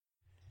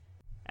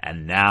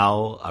And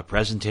now, a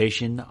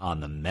presentation on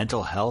the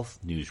Mental Health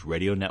News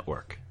Radio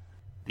Network.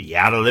 The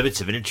Outer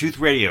Limits of Inner Truth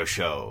Radio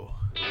Show.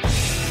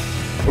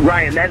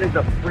 Ryan, that is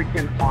a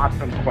freaking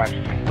awesome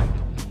question.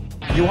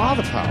 You are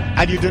the power,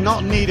 and you do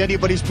not need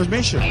anybody's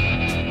permission.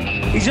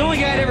 He's the only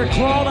guy that ever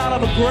crawled out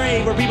of a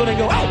grave where people didn't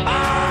go, oh,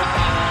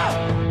 ah!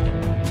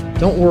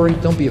 Don't worry,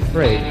 don't be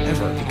afraid,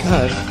 ever,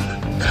 because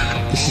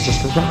this is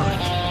just a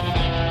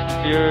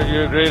ride.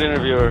 You're a great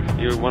interviewer.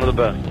 You're one of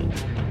the best.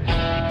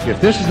 If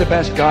this is the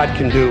best God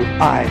can do,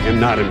 I am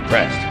not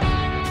impressed.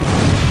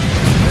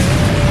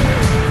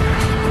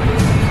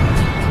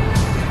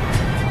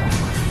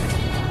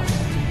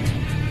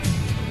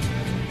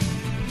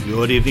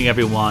 Good evening,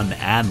 everyone,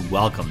 and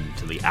welcome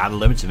to the Outer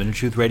Limits of Inner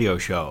Truth Radio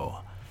Show,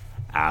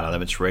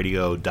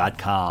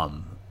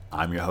 OuterLimitsRadio.com.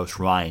 I'm your host,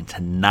 Ryan.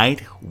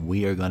 Tonight,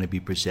 we are going to be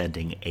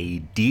presenting a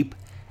deep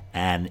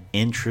and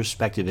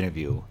introspective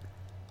interview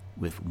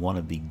with one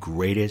of the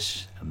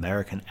greatest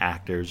American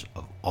actors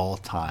of all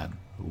time.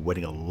 We're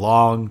waiting a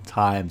long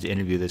time to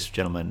interview this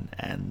gentleman,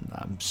 and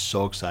I'm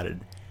so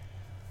excited.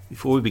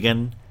 Before we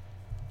begin,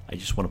 I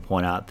just want to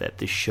point out that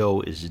this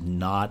show is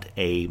not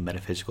a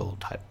metaphysical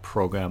type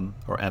program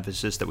or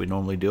emphasis that we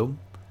normally do,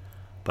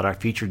 but our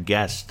featured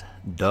guest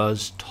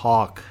does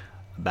talk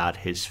about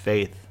his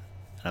faith,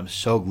 and I'm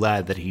so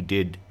glad that he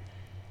did.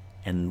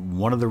 And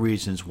one of the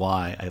reasons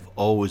why I've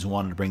always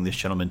wanted to bring this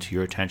gentleman to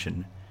your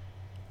attention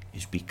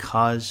is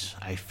because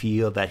I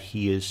feel that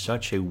he is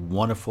such a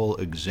wonderful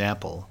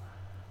example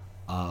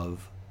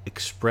of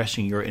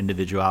expressing your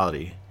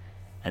individuality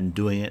and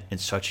doing it in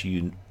such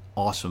an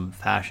awesome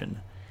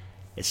fashion.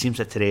 It seems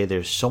that today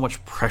there's so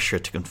much pressure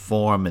to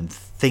conform and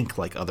think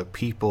like other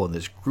people, and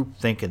this group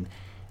think, and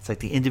it's like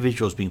the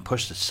individual is being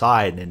pushed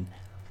aside. And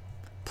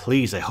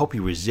please, I hope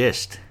you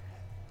resist.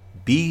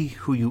 Be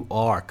who you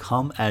are.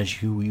 Come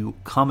as you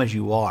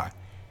are.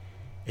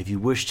 If you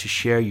wish to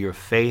share your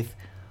faith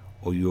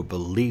or your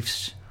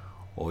beliefs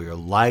or your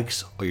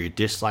likes or your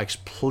dislikes,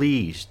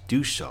 please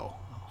do so.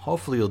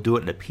 Hopefully you'll do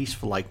it in a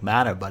peaceful-like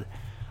manner, but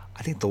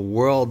I think the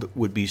world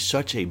would be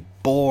such a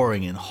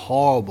boring and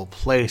horrible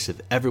place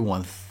if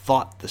everyone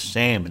thought the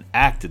same and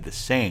acted the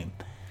same.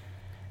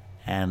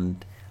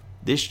 And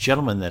this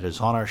gentleman that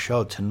is on our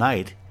show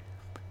tonight,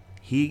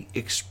 he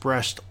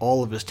expressed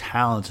all of his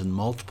talents in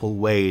multiple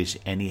ways,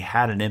 and he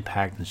had an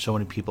impact on so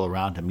many people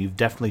around him. You've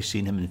definitely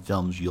seen him in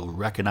films. You'll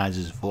recognize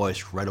his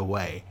voice right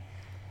away.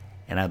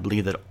 And I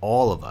believe that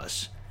all of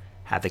us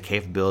have the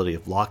capability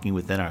of locking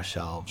within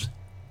ourselves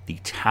the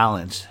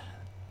talents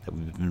that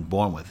we've been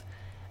born with.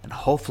 And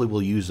hopefully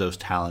we'll use those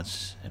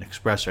talents and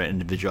express our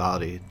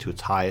individuality to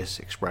its highest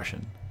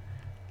expression.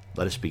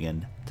 Let us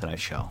begin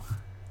tonight's show.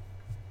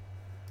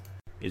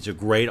 It's a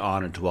great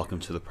honor to welcome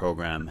to the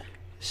program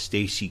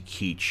Stacy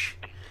Keach.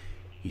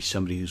 He's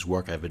somebody whose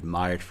work I've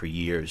admired for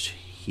years.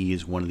 He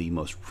is one of the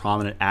most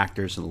prominent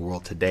actors in the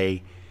world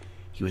today.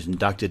 He was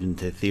inducted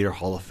into the Theater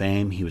Hall of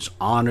Fame. He was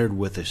honored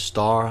with a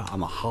star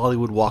on the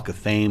Hollywood Walk of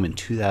Fame in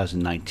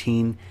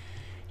 2019.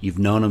 You've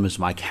known him as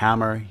Mike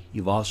Hammer.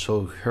 You've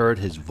also heard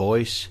his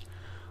voice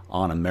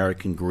on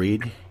American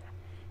Greed.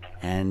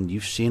 And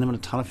you've seen him in a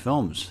ton of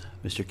films.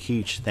 Mr.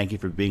 Keach, thank you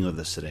for being with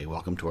us today.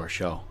 Welcome to our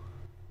show.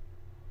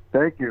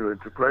 Thank you.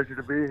 It's a pleasure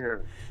to be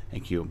here.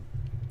 Thank you.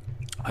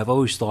 I've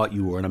always thought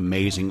you were an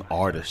amazing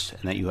artist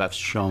and that you have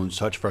shown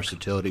such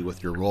versatility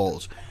with your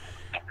roles.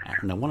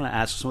 And I want to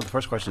ask, some of the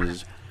first questions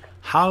is,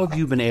 how have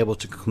you been able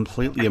to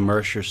completely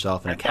immerse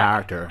yourself in a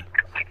character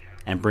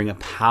and bring a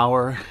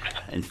power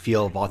and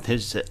feel of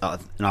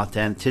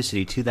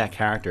authenticity to that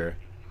character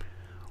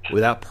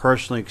without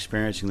personally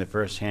experiencing the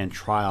first-hand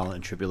trial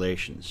and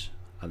tribulations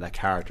of that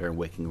character in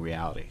waking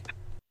reality?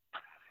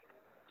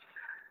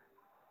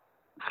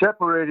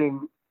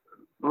 Separating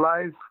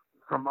life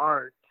from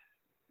art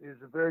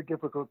is a very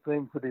difficult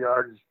thing for the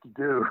artist to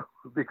do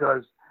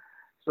because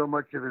so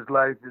much of his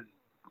life is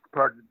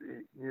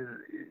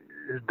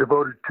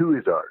devoted to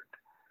his art.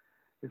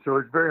 And so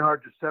it's very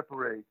hard to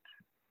separate.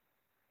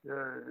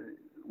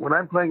 When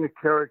I'm playing a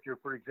character,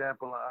 for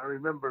example, I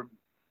remember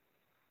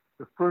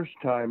the first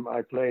time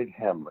I played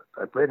Hamlet.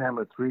 I played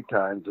Hamlet 3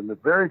 times, and the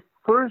very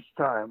first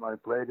time I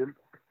played him,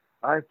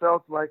 I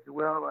felt like,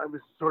 well, I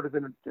was sort of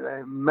in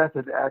a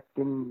method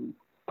acting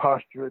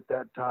posture at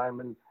that time,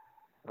 and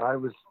I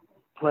was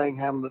playing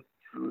Hamlet.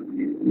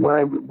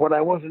 When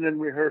I wasn't in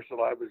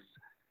rehearsal, I was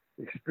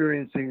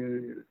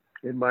experiencing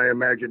in my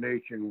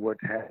imagination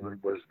what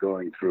Hamlet was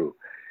going through.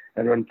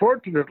 And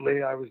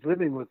unfortunately, I was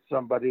living with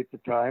somebody at the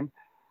time,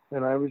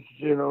 and I was,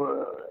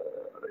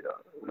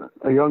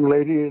 a young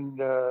lady,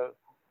 and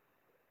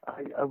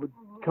I would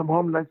come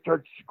home and I'd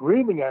start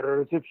screaming at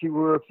her as if she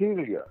were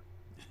Ophelia.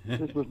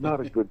 This was not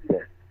a good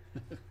thing.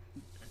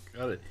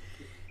 Got it.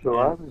 So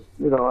I was,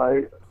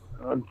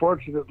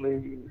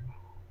 unfortunately,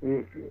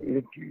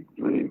 it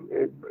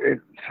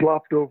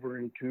slopped over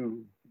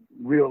into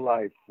real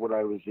life, what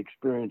I was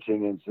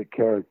experiencing as a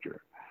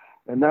character.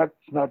 And that's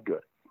not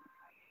good.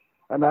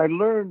 And I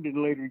learned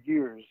in later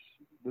years,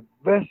 the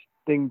best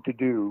thing to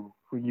do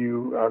when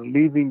you are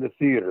leaving the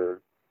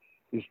theater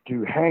is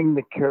to hang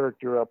the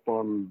character up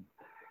on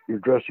your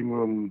dressing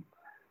room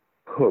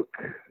hook,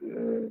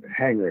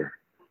 hanger,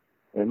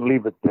 and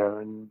leave it there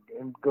and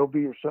go be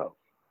yourself.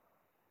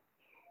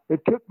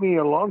 It took me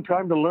a long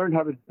time to learn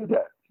how to do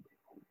that.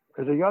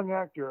 As a young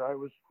actor, I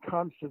was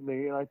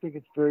constantly, and I think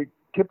it's very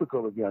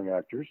typical of young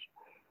actors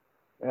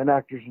and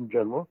actors in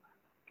general,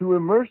 to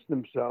immerse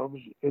themselves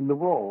in the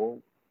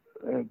role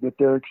that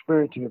they're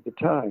experiencing at the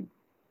time,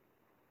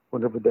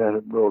 whatever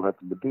that role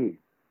happened to be.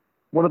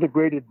 One of the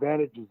great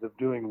advantages of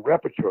doing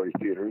repertory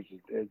theaters,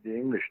 as the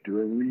English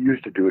do, and we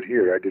used to do it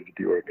here, I did it at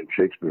the Oregon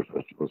Shakespeare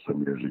Festival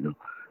some years ago,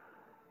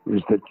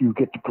 is that you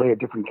get to play a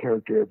different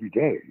character every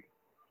day.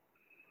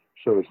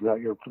 So it's not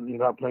you're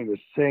not playing the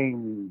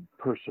same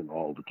person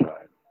all the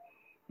time.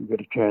 You get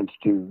a chance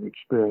to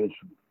experience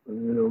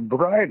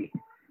variety,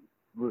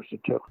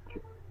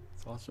 versatility.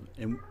 That's awesome.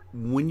 And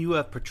when you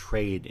have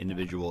portrayed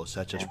individuals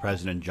such as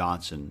President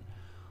Johnson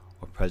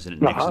or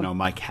President Nixon or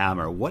Mike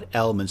Hammer, what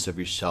elements of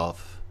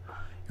yourself,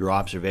 your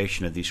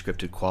observation of these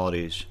scripted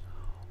qualities,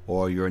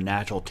 or your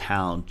natural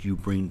talent do you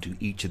bring to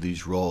each of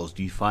these roles?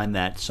 Do you find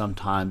that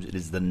sometimes it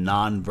is the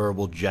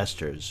nonverbal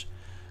gestures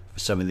for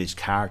some of these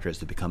characters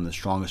that become the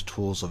strongest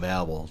tools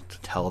available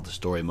to tell the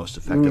story most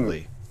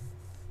effectively?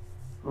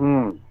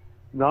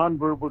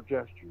 Nonverbal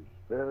gestures.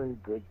 Very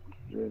good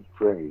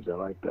phrase. I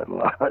like that a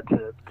lot. That's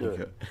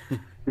good.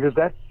 Because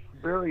that's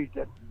very,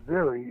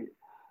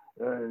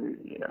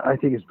 I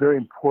think it's very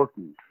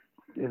important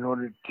in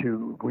order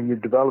to, when you're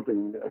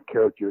developing a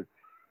character,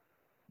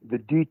 the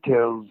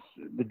details,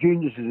 the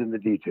genius is in the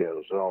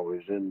details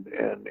always. And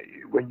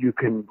when you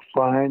can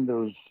find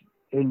those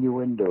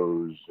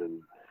innuendos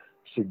and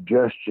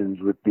suggestions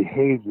with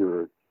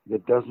behavior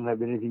that doesn't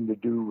have anything to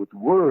do with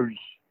words,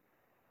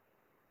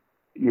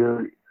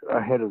 you're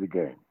ahead of the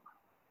game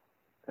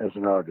as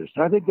an artist.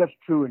 And I think that's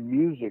true in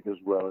music as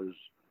well as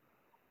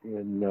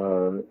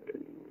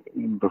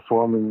in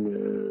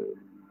performing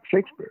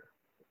Shakespeare.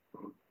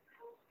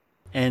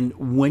 And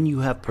when you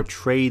have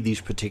portrayed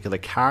these particular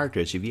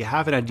characters, if you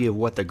have an idea of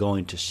what they're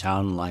going to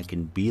sound like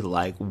and be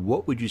like,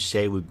 what would you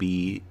say would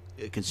be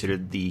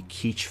considered the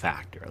Keach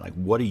factor? Like,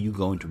 what are you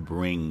going to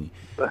bring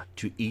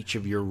to each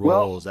of your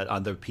roles that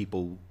other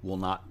people will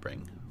not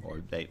bring,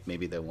 or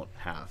maybe they won't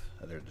have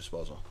at their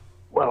disposal?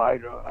 Well, I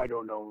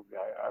don't know.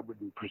 I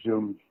wouldn't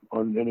presume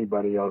on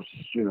anybody else,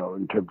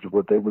 in terms of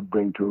what they would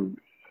bring to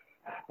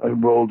a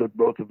role that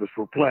both of us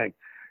were playing.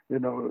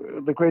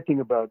 The great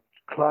thing about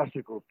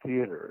classical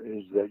theater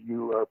is that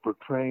you are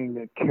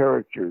portraying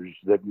characters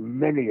that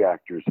many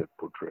actors have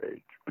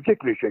portrayed,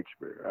 particularly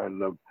Shakespeare. I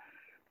love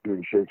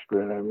doing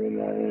Shakespeare.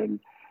 And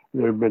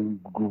there have been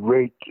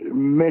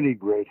many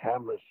great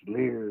Hamlets,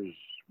 Lears,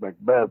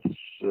 Macbeths.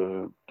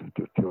 To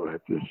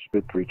have to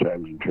spit 3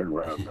 times and turn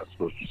around. I'm not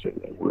supposed to say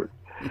that word.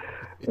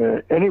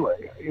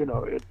 Anyway,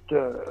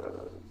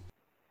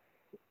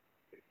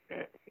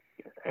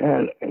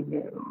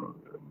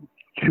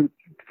 to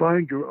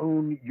find your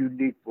own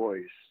unique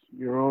voice,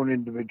 your own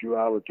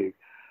individuality,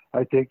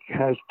 I think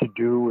has to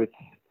do with,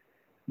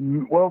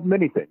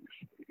 many things.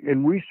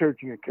 In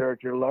researching a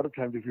character, a lot of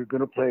times if you're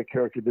going to play a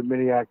character that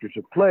many actors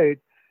have played,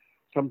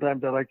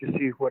 sometimes I like to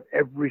see what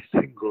every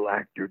single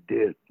actor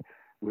did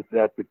with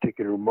that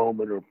particular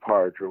moment or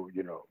part, or,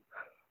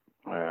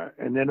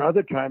 and then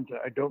other times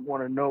I don't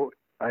want to know.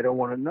 I don't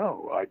want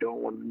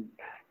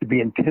to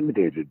be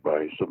intimidated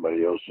by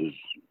somebody else's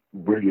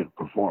brilliant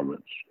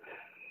performance.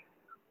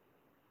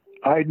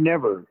 I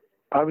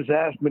was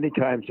asked many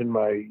times in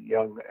my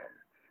young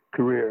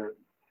career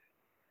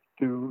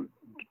to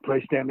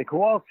play Stanley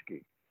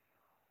Kowalski,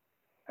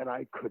 and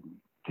I couldn't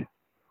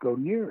go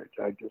near it.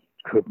 I just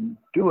couldn't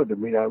do it. I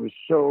mean, I was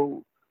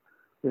so,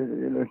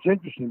 it's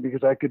interesting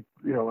because I could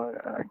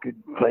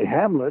play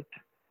Hamlet,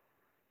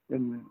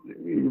 and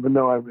even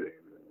though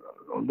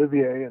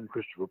Olivier and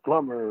Christopher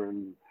Plummer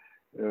and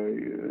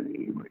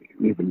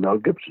even Mel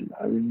Gibson,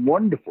 I mean,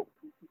 wonderful.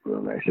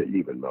 Well, I say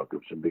even Mel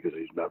Gibson because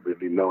he's not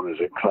really known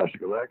as a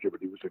classical actor, but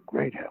he was a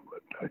great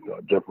Hamlet. I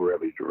thought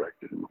Zeffirelli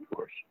directed him, of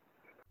course.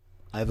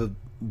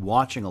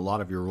 Watching a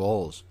lot of your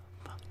roles,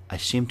 I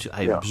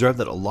observed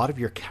that a lot of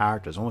your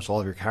characters, almost all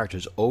of your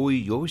characters,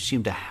 you always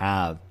seem to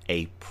have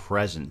a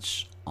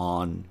presence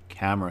on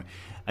camera,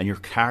 and your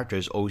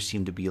characters always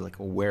seem to be like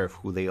aware of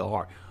who they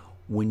are.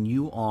 When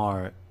you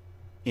are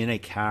in a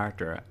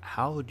character,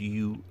 how do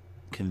you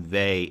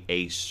convey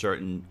a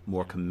certain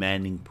more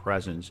commanding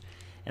presence,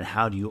 and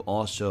how do you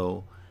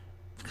also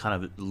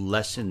kind of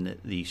lessen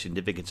the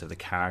significance of the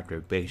character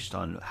based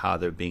on how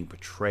they're being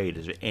portrayed?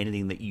 Is there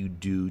anything that you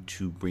do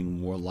to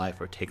bring more life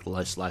or take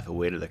less life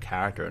away to the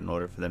character in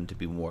order for them to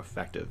be more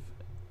effective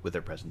with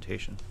their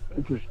presentation?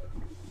 Interesting.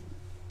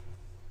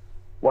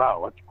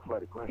 Wow, that's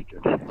quite a question.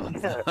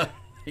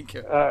 Thank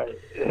you.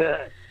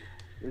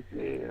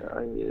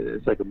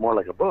 It's more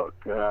like a book.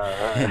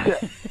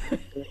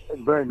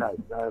 It's very nice.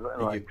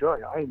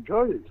 I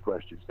enjoy these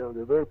questions.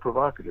 They're very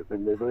provocative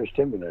and they're very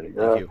stimulating.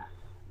 Thank you.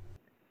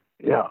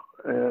 Yeah,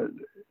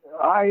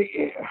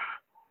 I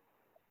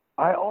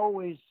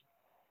always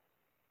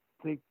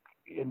think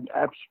in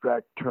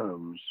abstract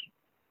terms,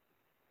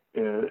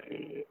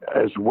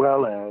 as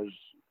well as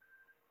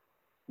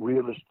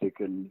realistic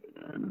and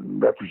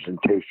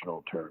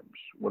representational terms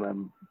when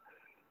I'm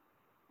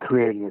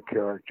creating a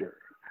character.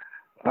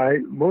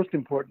 Most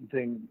important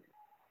thing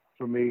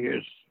for me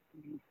is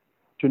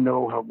to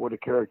know what a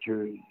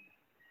character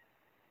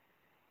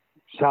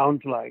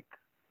sounds like,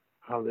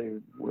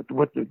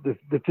 what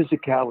the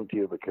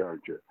physicality of a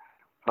character,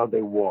 how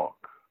they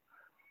walk,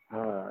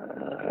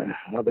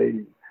 how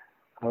they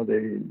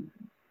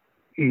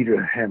eat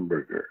a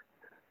hamburger.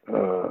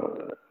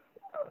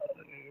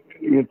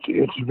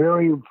 It's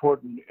very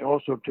important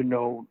also to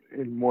know,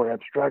 in more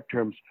abstract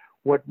terms,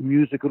 what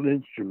musical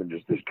instrument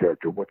is this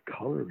character? What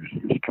color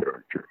is this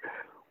character?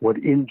 What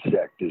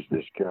insect is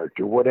this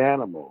character? What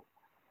animal?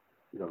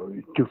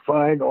 To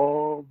find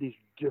all these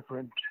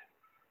different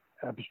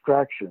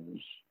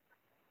abstractions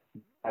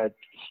that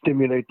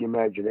stimulate the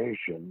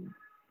imagination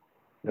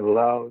and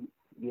allow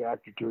the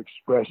actor to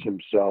express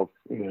himself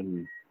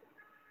in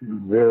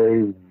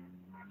very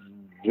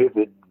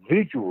vivid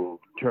visual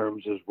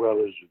terms as well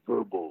as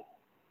verbal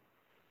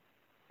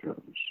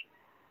terms.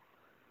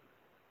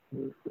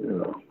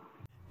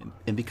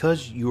 And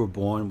because you were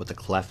born with a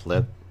cleft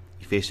lip,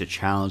 you faced a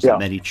challenge that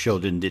many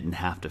children didn't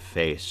have to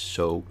face.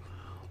 So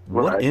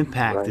what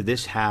impact did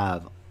this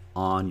have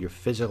on your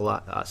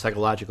physical,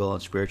 psychological,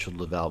 and spiritual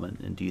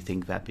development? And do you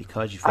think that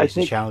because you faced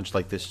a challenge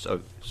like this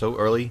so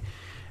early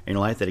in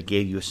your life that it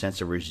gave you a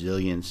sense of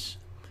resilience,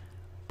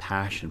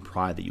 passion,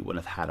 pride that you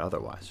wouldn't have had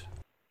otherwise?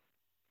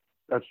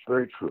 That's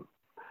very true.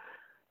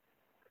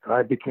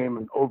 I became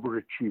an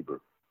overachiever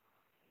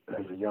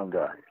as a young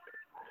guy.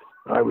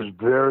 I was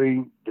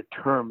very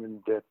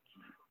determined that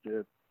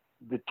the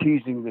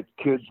teasing that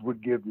kids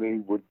would give me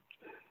would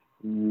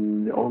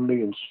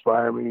only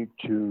inspire me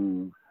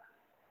to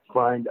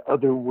find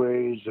other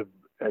ways of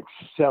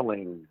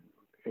excelling,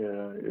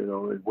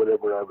 in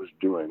whatever I was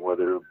doing,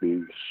 whether it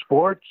be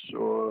sports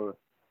or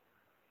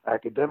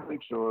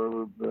academics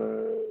or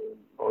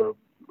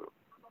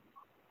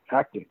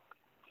acting.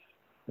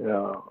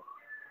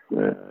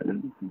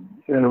 And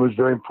it was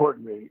very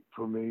important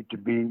for me to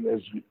be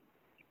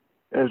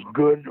as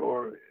good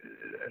or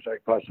as I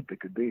possibly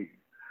could be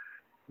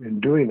in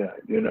doing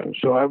that.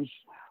 So I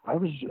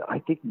was, I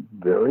think,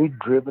 very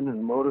driven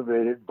and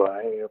motivated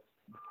by,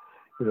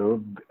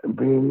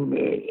 being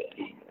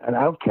an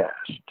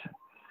outcast.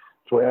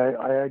 So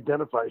I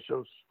identify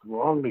so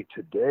strongly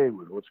today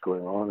with what's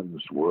going on in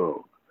this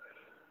world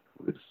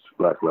with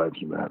Black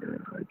Lives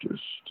Matter.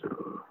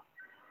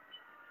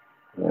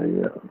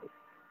 And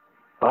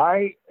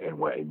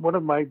one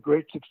of my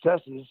great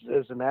successes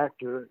as an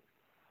actor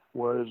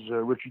was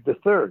Richard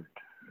III,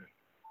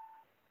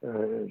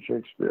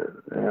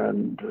 Shakespeare,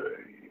 and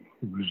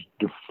he was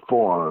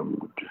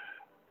deformed,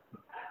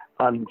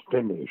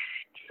 unfinished,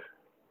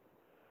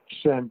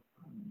 sent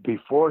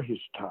before his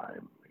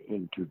time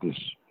into this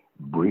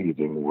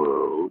breathing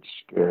world,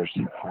 scarce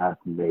half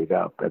made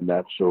up, and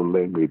that so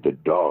lamely the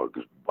dogs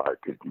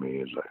bark at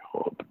me as I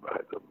halt by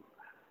them.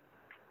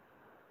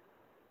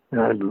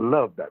 And I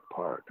love that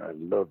part. I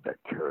love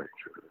that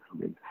character. I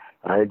mean,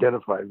 I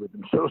identified with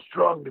him so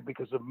strongly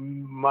because of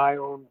my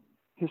own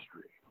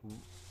history.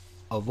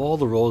 Of all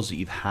the roles that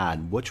you've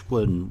had, which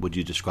one would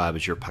you describe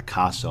as your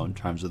Picasso in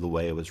terms of the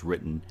way it was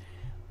written,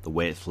 the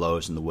way it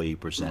flows, and the way you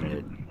presented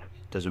it?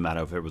 Doesn't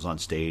matter if it was on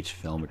stage,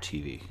 film, or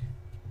TV.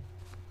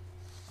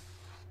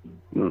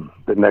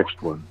 The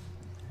next one.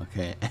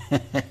 Okay.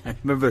 I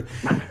remember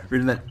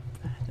reading that,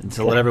 and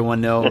to let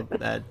everyone know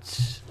that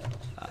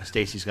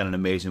Stacy's got an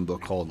amazing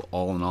book called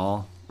All in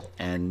All,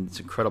 and it's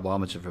incredible how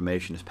much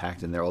information is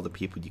packed in there, all the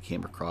people you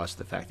came across,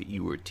 the fact that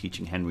you were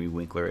teaching Henry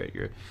Winkler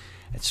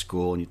at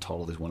school and you taught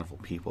all these wonderful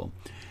people.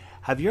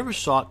 Have you ever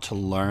sought to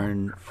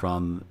learn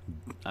from,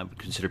 I would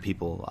consider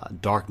people,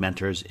 dark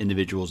mentors,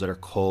 individuals that are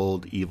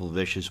cold, evil,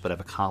 vicious, but have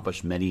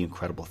accomplished many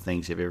incredible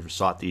things? Have you ever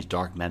sought these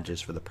dark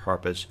mentors for the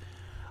purpose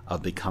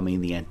of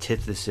becoming the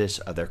antithesis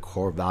of their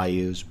core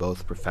values,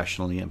 both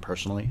professionally and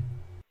personally?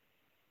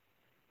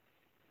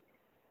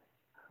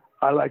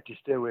 I like to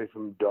stay away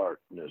from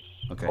darkness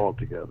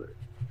altogether.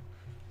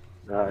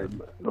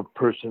 I'm a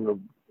person of,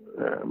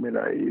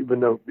 even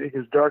though,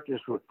 because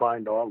darkness would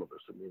find all of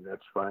us. I mean,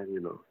 that's fine,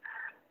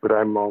 but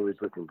I'm always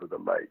looking for the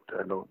light.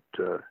 I don't,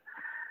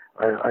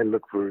 I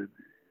look for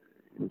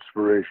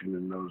inspiration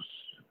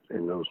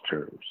in those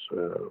terms.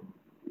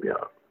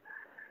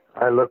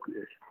 I look,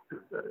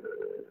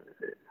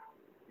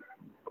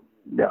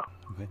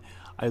 Okay.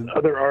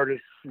 Other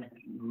artists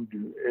who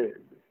do,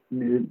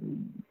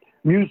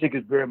 music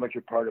is very much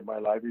a part of my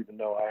life, even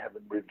though I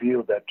haven't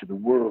revealed that to the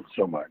world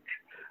so much.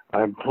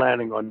 I'm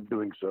planning on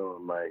doing so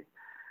in my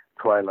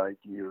twilight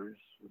years,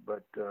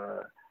 but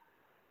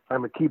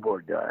I'm a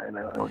keyboard guy and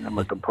I'm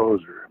a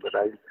composer, but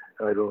I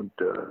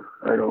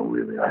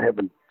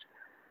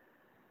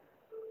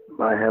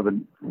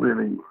haven't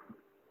really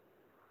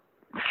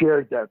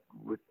shared that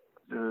with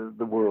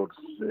the world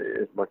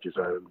as much as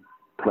I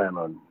plan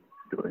on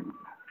doing.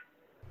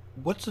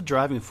 What's the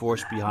driving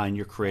force behind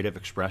your creative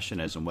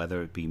expressionism,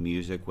 whether it be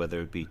music, whether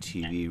it be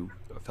TV,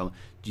 or film.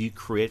 Do you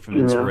create from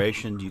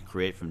inspiration? Do you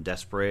create from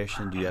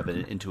desperation? Do you have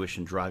an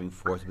intuition driving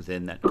forth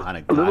within that kind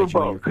of guides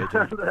you in your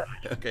creativity?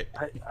 Okay.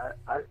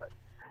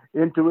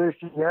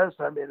 Intuition, yes.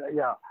 I mean,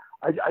 yeah.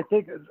 I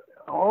think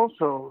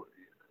also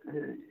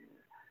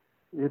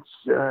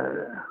it's.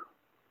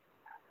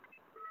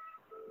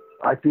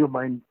 I feel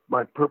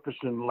my purpose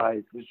in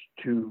life is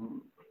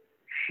to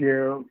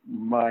share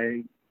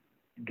my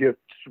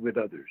gifts with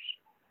others,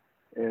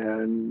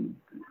 and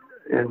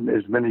in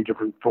as many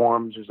different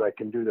forms as I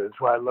can do that. That's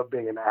why I love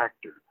being an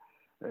actor,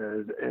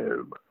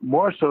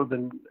 more so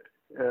than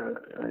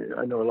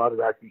I know a lot of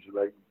actors who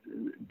like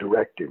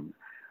directing.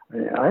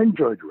 I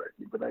enjoy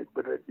directing, but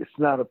it's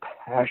not a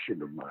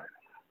passion of mine.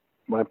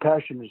 My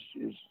passion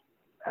is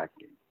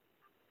acting.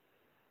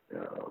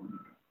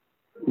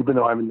 Even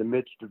though I'm in the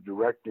midst of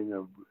directing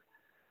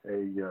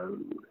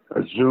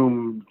a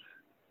Zoom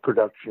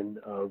production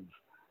of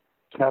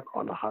Cat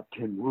on a Hot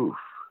Tin Roof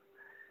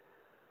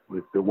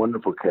with the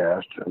wonderful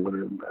cast,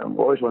 I've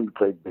always wanted to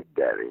play Big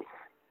Daddy,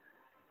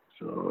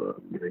 so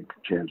I'm getting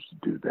a chance to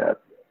do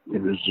that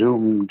in a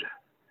Zoomed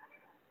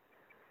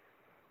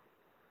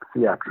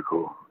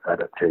theatrical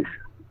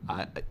adaptation.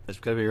 It's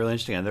going to be really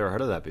interesting. I've never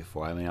heard of that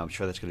before. I mean, I'm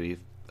sure that's going to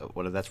be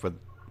that's where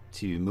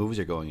TV movies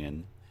are going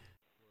in.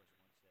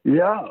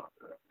 Yeah,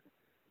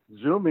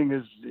 Zooming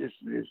is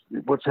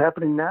what's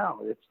happening now.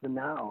 It's the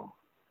now.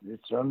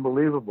 It's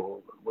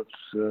unbelievable.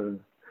 And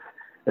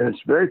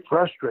it's very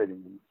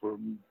frustrating for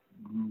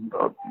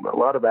a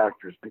lot of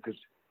actors because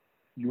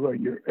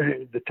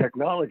the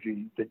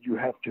technology that you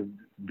have to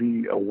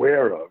be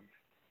aware of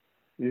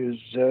is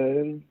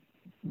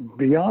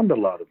beyond a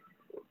lot of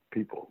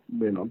people,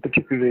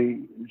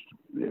 particularly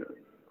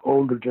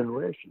older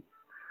generation.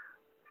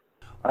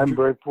 I'm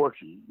very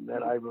fortunate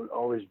that I've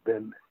always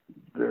been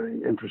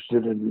very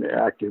interested and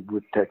active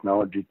with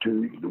technology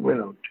too.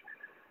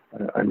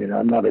 I mean,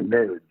 I'm not a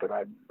nerd, but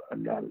I'm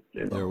not.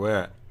 You're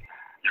aware.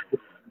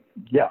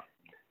 Yeah,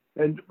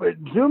 but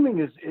Zooming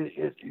is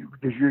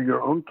because you're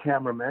your own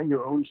cameraman,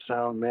 your own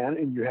sound man,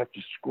 and you have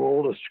to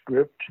scroll a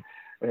script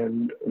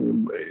and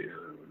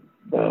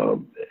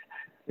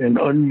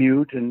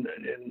unmute and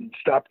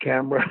stop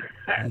camera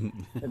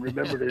and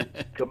remember to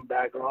come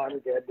back on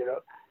again.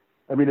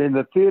 I mean, in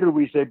the theater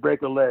we say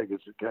 "break a leg"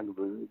 is a kind of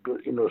a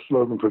good,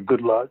 slogan for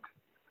good luck,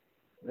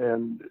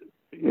 and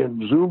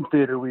in Zoom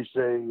theater we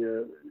say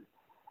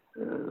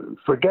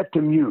 "forget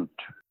to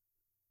mute."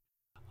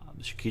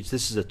 Mr. Keach,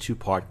 this is a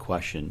two-part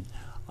question.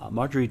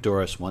 Marjorie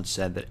Doris once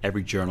said that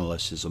every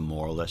journalist is a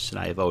moralist, and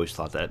I have always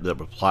thought that would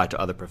apply to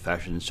other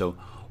professions. So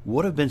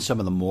what have been some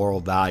of the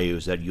moral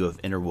values that you have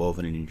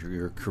interwoven in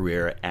your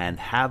career, and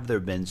have there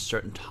been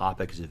certain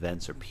topics,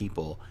 events, or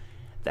people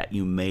that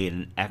you made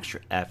an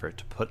extra effort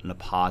to put in a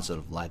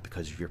positive light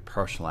because of your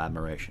personal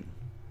admiration?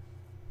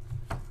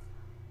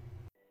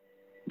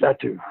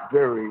 That's a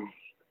very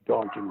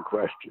daunting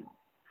question.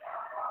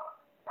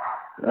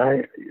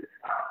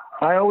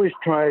 I always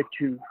try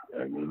to,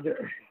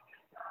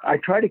 I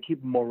try to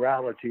keep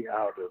morality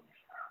out of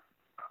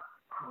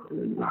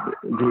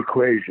the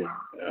equation.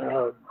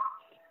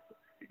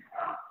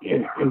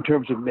 In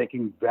terms of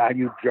making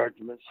value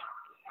judgments.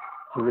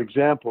 For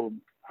example,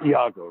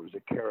 Iago is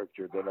a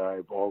character that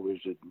I've always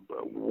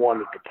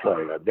wanted to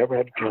play. I've never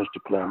had a chance to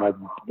play him.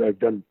 I've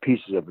done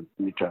pieces of it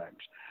many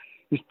times.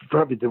 He's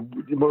probably the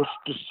most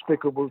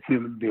despicable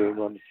human being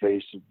on the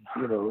face of,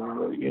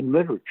 in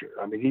literature.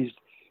 I mean,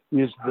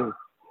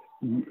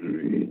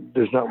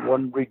 there's not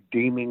one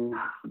redeeming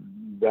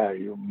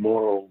value,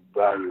 moral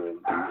value in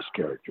this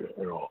character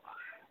at all.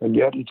 And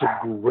yet it's a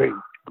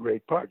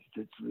great part.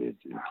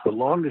 It's the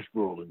longest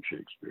role in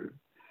Shakespeare.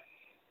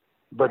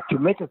 But to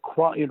make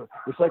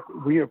it's like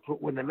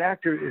when an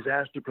actor is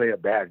asked to play a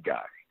bad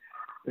guy.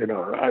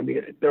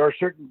 There are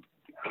certain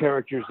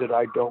characters that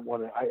I don't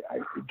want to.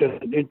 It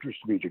doesn't interest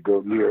me to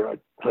go near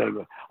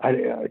playing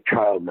a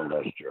child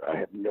molester. I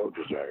have no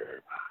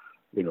desire,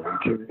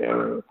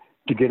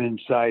 to get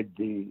inside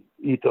the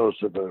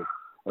ethos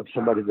of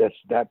somebody that's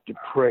that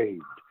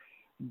depraved.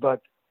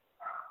 But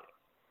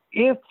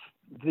if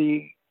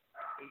the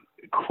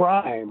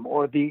crime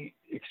or the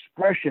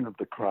expression of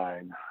the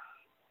crime,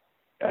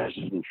 as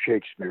in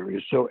Shakespeare,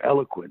 is so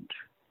eloquent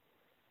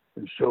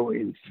and so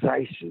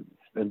incisive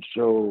and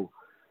so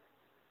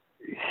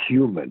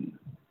human,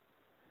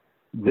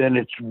 then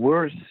it's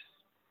worth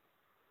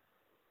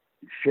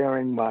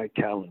sharing my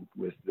talent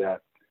with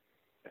that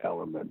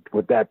element,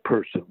 with that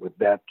person, with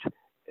that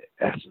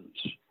essence.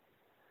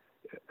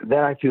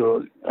 Then I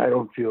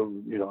don't feel,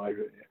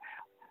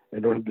 I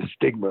don't have the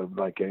stigma of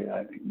I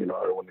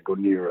don't want to go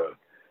near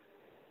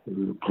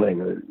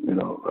playing a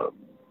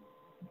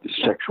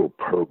sexual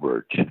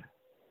pervert.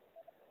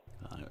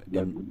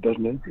 That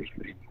doesn't interest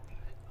me.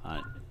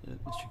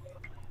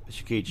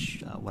 Mr.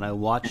 Keach, when I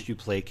watched you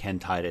play Ken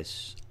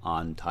Titus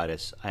on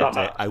Titus, I have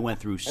to say, I went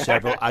through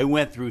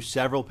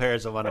several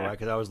pairs of underwear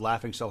because I was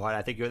laughing so hard.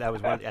 I think that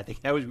was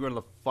one of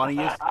the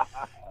funniest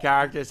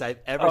characters I've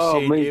ever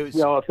seen. It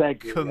was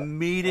thank you.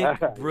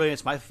 Comedic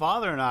brilliance. My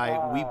father and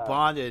I, we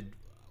bonded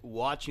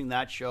watching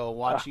that show,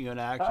 watching you in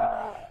action.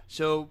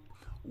 So,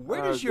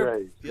 Where Oh, does your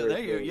great, yeah, great, there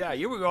you great. yeah,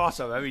 you were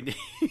awesome. I mean,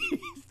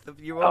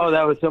 you were Oh,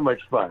 that was so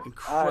much fun.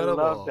 incredible.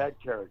 I love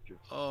that character.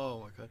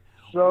 Oh my god.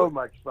 So What-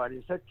 much fun.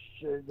 He's such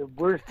the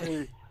worst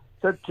thing,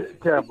 such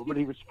terrible, but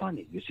he was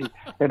funny. You see,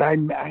 and I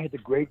had the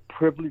great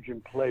privilege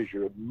and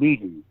pleasure of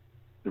meeting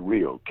the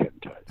real Ken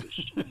Titus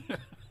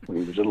when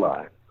he was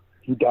alive.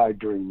 He died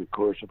during the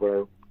course of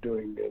our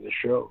doing the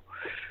show,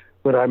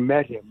 but I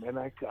met him, and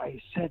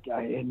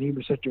and he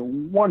was such a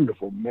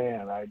wonderful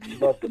man. I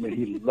loved him, and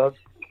he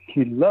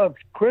loved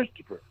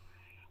Christopher.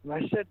 And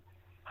I said,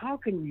 how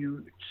can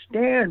you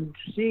stand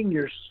seeing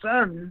your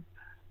son,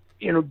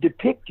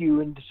 depict you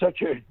in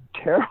such a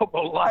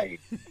terrible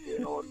light,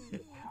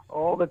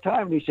 all the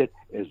time? And he said,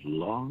 as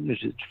long as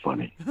it's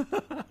funny,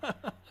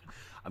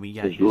 I mean,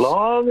 yeah, as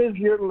long as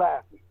you're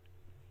laughing.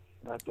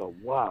 And I thought,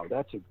 wow,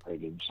 that's a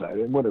great insight,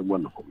 and what a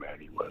wonderful man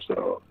he was.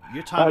 So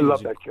your I timing love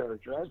was that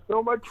character. I had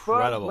so much fun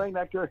incredible. playing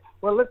that character.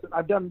 Well, listen,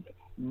 I've done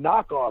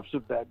knockoffs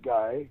of that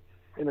guy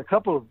in a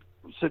couple of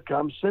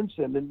sitcoms since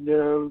then,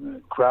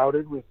 and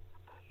Crowded with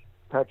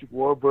Patrick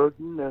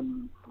Warburton,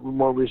 and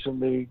more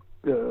recently,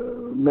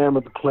 Man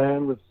with the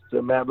Plan with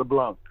Matt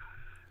LeBlanc.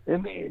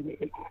 And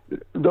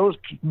those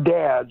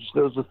dads,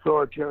 those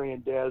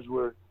authoritarian dads,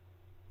 were,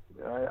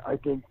 I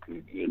think,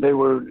 they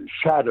were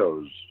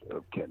shadows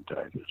of Ken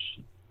Titus,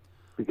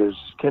 because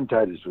Ken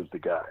Titus was the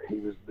guy. He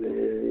was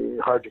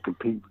hard to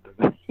compete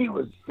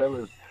with.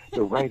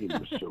 The writing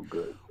was so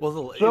good.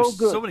 Well, So was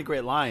good. so many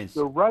great lines.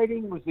 The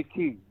writing was the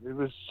key. It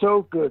was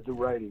so good, the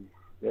writing.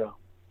 Yeah.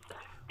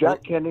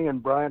 Jack Kenny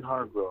and Brian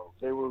Hargrove,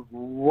 they were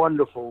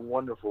wonderful,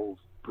 wonderful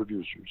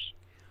producers.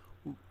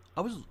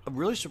 I was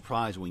really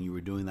surprised when you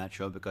were doing that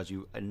show because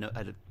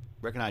I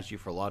recognized you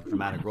for a lot of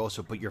dramatic roles,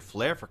 but your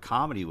flair for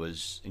comedy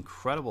was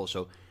incredible.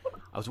 So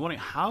I was wondering,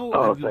 how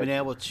have you been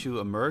able to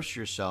immerse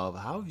yourself?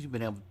 How have you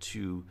been able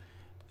to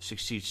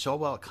succeed so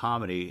well at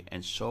comedy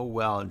and so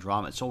well in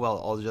drama and so well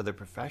at all these other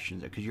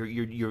professions? Because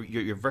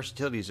your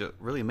versatility is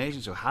really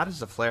amazing. So how does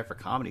the flair for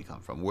comedy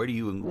come from? Where do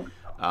you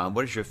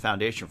what is your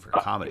foundation for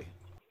comedy?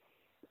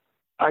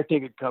 I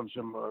think it comes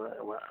from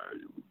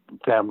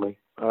family.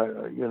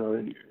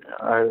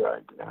 I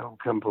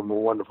come from a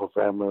wonderful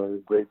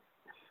family, great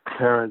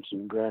parents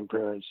and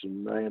grandparents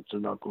and aunts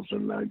and uncles,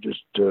 and I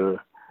just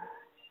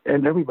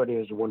and everybody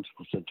has a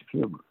wonderful sense of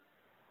humor.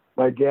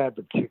 My dad,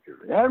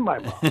 particularly, and my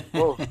mom,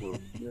 both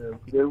were,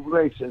 they're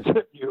great sense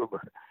of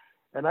humor,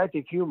 and I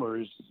think humor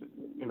is,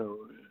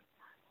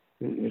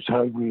 it's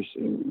how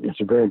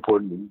it's a very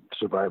important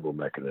survival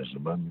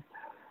mechanism. And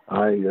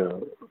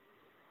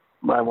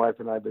my wife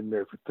and I have been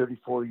married for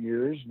 34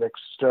 years.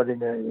 Starting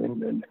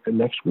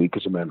next week,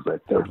 as a matter of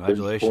fact.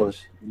 Congratulations.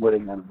 34th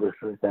wedding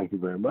anniversary. Thank you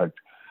very much.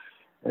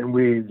 And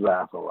we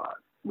laugh a lot.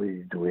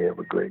 We have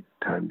a great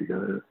time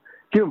together.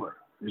 Humor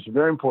is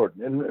very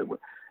important.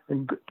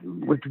 And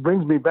which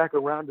brings me back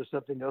around to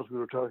something else we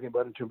were talking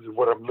about in terms of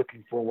what I'm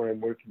looking for when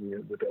I'm working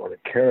on a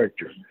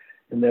character,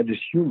 and that is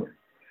humor.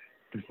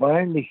 To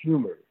find the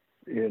humor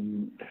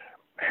in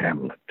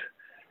Hamlet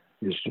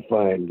is to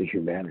find the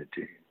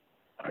humanity,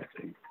 I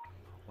think.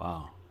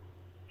 Wow,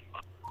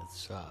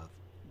 that's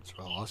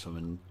real awesome.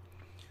 And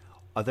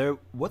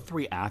what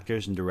three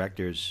actors and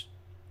directors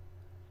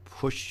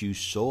pushed you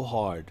so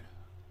hard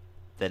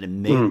that it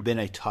may have been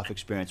a tough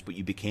experience, but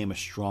you became a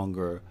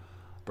stronger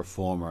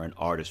performer and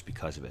artist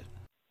because of it?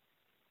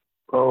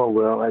 Oh,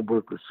 well, I've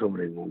worked with so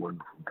many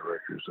wonderful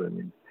directors. I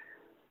mean,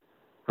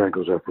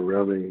 Franco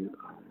Zeffirelli,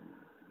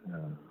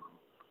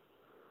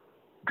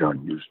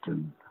 John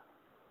Huston,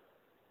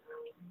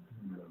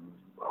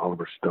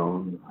 Oliver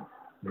Stone.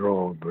 They're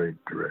all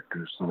great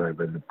directors that I've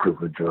had the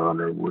privilege and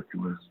honor of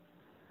working with.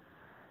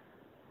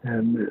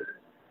 And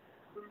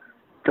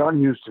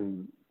John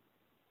Huston,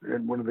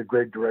 in one of the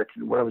great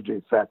directions, when I was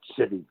doing Fat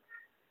City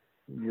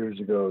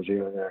years ago as a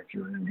young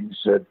actor, and he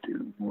said,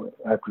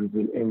 after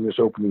in this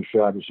opening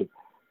shot, he said,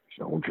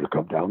 I want you to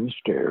come down the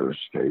stairs,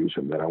 Stace,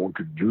 and then I want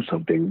you to do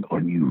something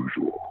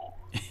unusual.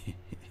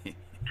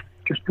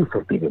 Just do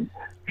something, and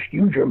just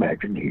use your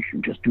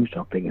imagination. Just do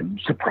something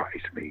and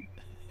surprise me.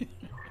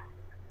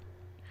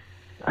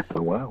 I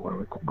thought, wow, what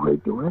a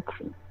great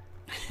direction.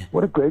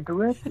 What a great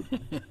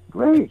direction.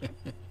 Great.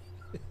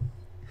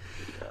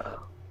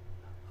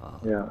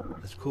 Yeah.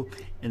 That's cool.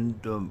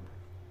 And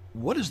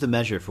what is the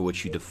measure for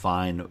which you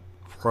define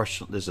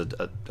personal? This is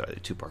a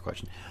two-part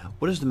question.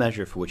 What is the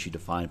measure for which you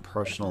define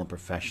personal and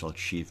professional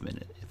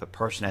achievement? If a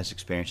person has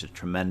experienced a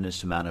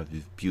tremendous amount of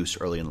abuse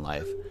early in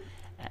life,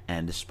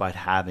 and despite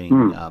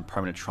having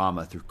permanent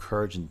trauma, through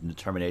courage and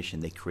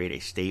determination, they create a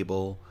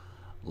stable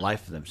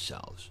life for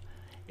themselves.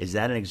 Is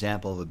that an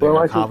example of a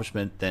bigger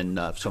accomplishment than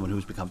someone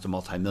who becomes a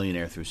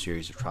multimillionaire through a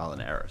series of trial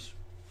and errors?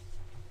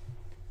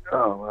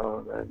 Oh,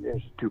 well,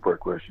 that's a two-part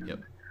question. Yep.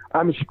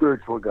 I'm a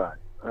spiritual guy.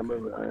 I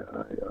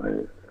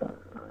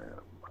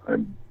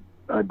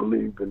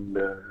believe in.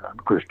 I'm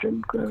a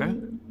Christian, Okay.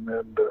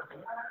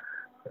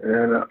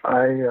 and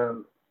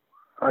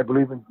I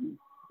believe in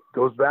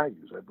those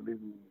values. I believe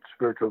in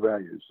spiritual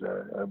values.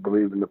 I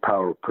believe in the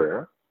power of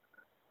prayer,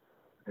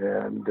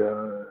 and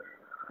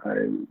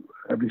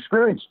I've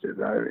experienced it,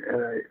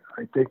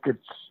 I think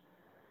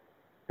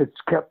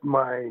it's kept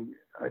my.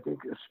 I think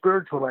a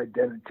spiritual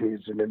identity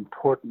is an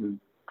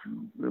important.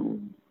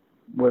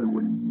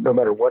 No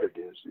matter what it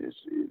is,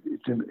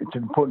 it's an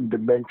important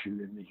dimension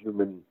in the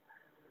human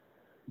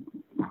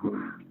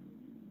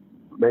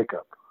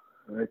makeup.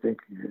 I think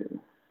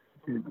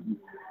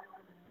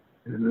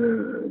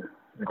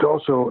it's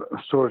also a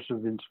source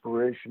of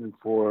inspiration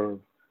for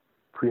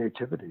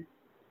creativity.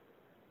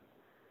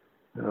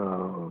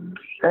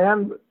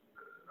 And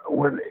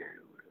when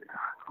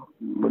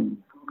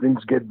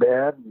things get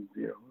bad,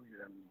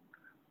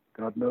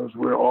 God knows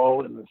we're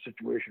all in a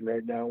situation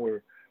right now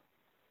where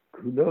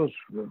who knows?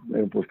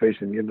 We're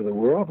facing the end of the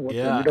world.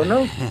 Yeah. We don't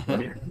know.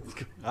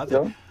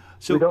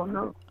 So we don't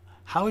know.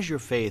 How has your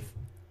faith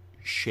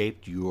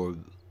shaped your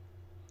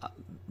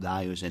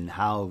values, and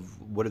how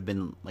would have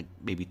been like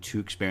maybe two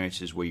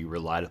experiences where you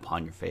relied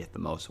upon your faith the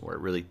most, where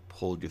it really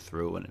pulled you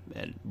through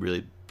and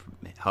really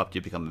helped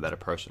you become a better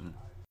person?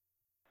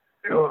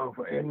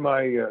 In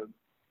my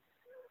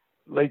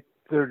late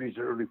 30s,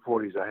 early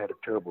 40s, I had a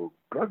terrible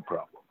drug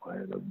problem.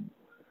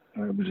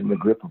 I was in the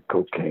grip of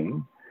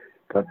cocaine,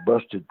 got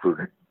busted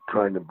for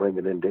trying to bring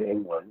it into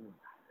England,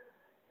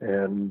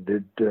 and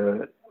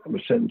I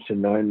was sentenced to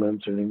 9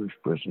 months in English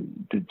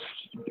prison. Did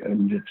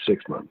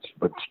 6 months,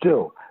 but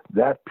still,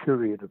 that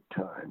period of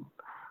time,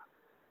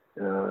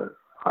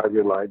 I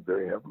relied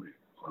very heavily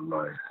on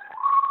my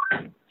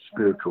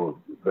spiritual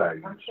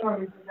values.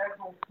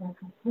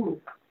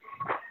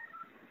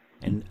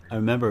 And I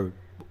remember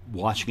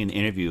watching an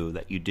interview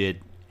that you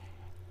did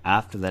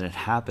after that had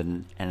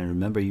happened, and I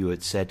remember you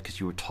had said,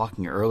 because you were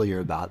talking earlier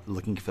about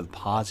looking for the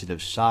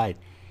positive side,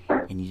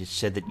 and you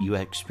said that you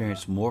had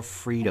experienced more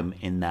freedom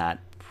in that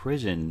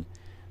prison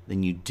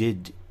than you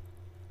did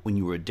when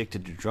you were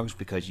addicted to drugs,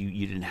 because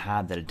you didn't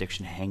have that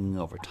addiction hanging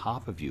over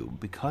top of you.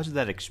 Because of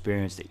that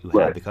experience that you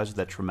had, because of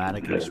that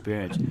traumatic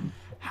experience,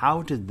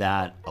 how did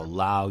that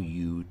allow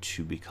you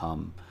to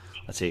become,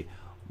 let's say,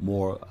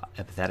 more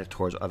empathetic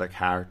towards other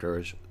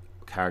characters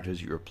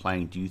you were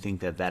playing? Do you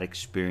think that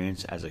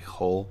experience as a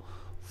whole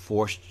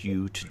forced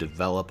you to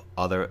develop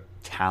other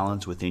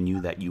talents within you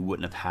that you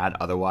wouldn't have had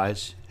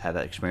otherwise had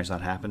that experience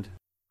not happened?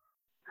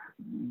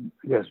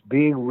 Yes,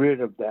 being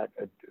rid of that,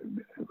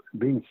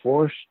 being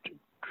forced,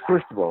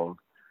 first of all,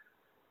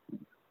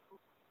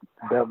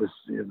 that was,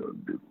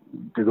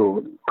 to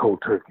go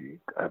cold turkey,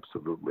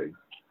 absolutely,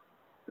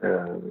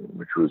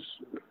 which was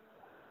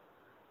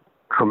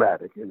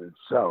traumatic in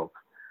itself.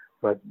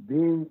 But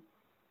being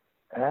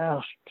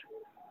asked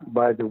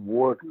by the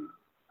warden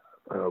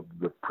of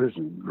the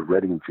prison, the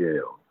Reading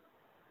jail,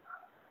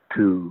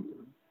 to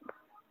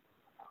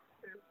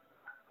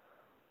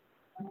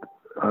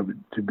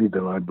be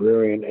the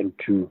librarian and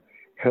to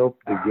help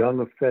the young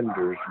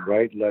offenders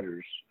write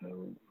letters.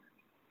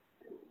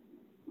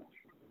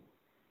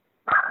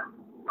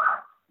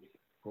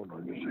 Hold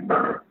on just a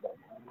minute.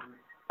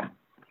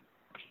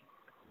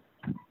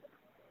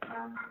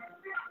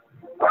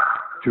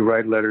 To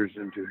write letters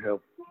and to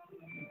help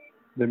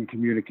them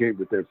communicate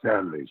with their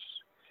families.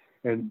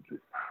 And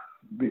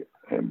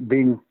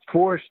being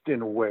forced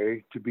in a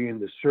way to be in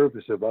the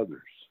service of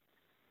others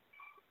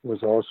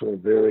was also a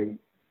very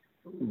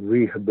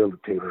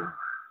rehabilitating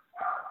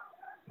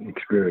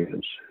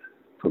experience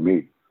for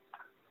me.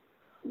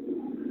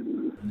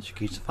 Mr.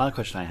 Keach, the final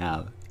question I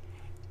have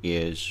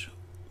is,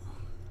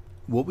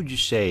 what would you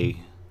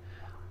say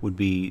would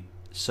be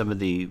some of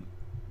the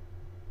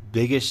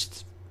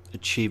biggest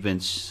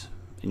achievements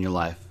in your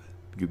life,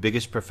 your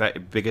biggest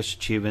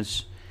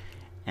achievements,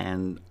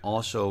 and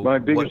also my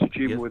biggest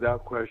achievement,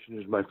 without question,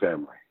 is my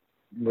family.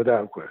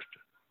 Without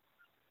question,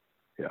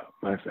 yeah,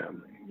 my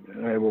family.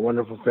 I have a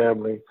wonderful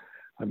family.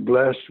 I'm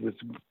blessed with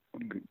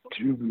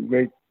 2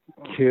 great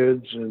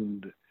kids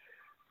and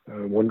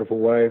a wonderful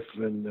wife,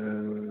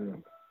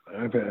 and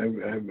I've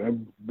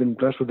been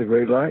blessed with a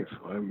great life.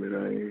 I'm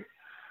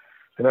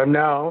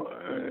now,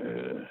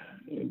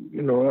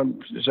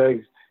 as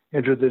I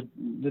enter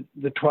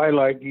the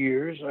twilight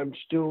years, I'm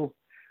still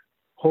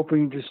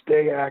hoping to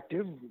stay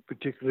active,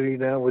 particularly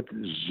now with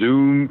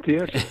Zoom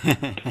theater.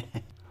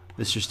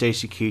 Mr.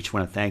 Stacy Keach, I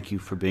want to thank you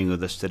for being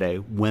with us today.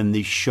 When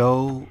the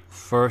show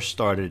first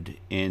started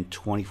in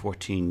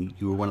 2014,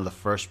 you were one of the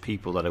first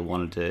people that I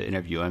wanted to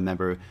interview. I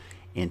remember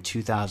in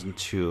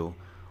 2002,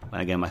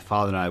 when again my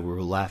father and I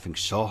were laughing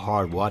so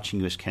hard watching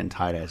you as Ken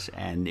Titus,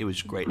 and it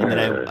was great. And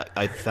then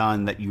I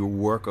found that your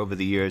work over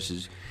the years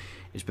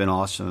has been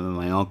awesome. And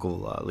my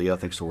uncle Leo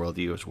thinks the world of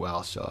you as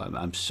well. So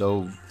I'm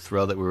so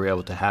thrilled that we were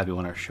able to have you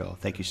on our show.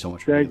 Thank you so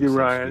much. Thank you,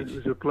 Ryan. It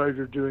was a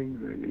pleasure doing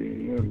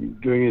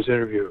this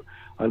interview.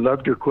 I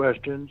loved your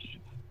questions.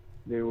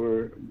 They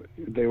were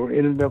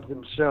in and of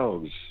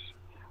themselves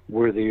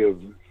worthy of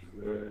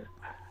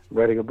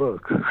writing a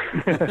book,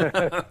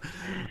 okay.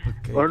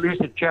 Or at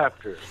least a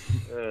chapter.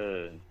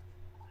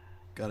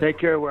 Take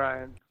care,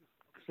 Ryan.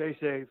 Stay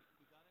safe.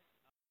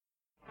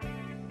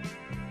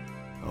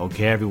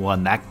 Okay,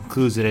 everyone, that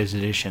concludes today's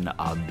edition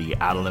of the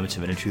Outer Limits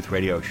of Inner Truth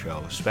Radio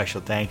Show.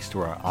 Special thanks to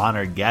our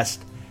honored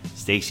guest,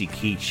 Stacy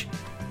Keach.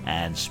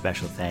 And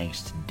special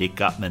thanks to Dick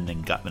Gutman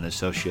and Gutman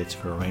Associates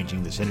for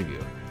arranging this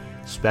interview.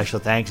 Special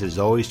thanks, as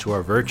always, to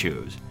our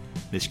virtues,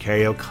 Miss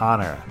Carrie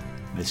O'Connor,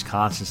 Miss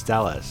Constance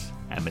Stellas,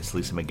 and Miss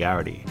Lisa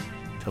McGarity.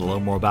 To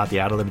learn more about the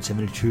Outer Limits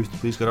Infinite Truth,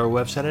 please go to our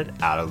website at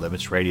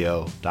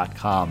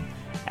outerlimitsradio.com.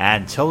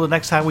 And until the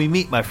next time we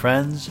meet, my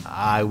friends,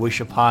 I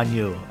wish upon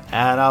you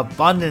an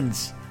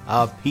abundance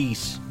of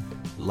peace,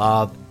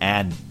 love,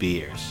 and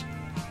beers.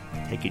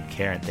 Take good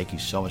care, and thank you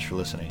so much for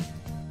listening.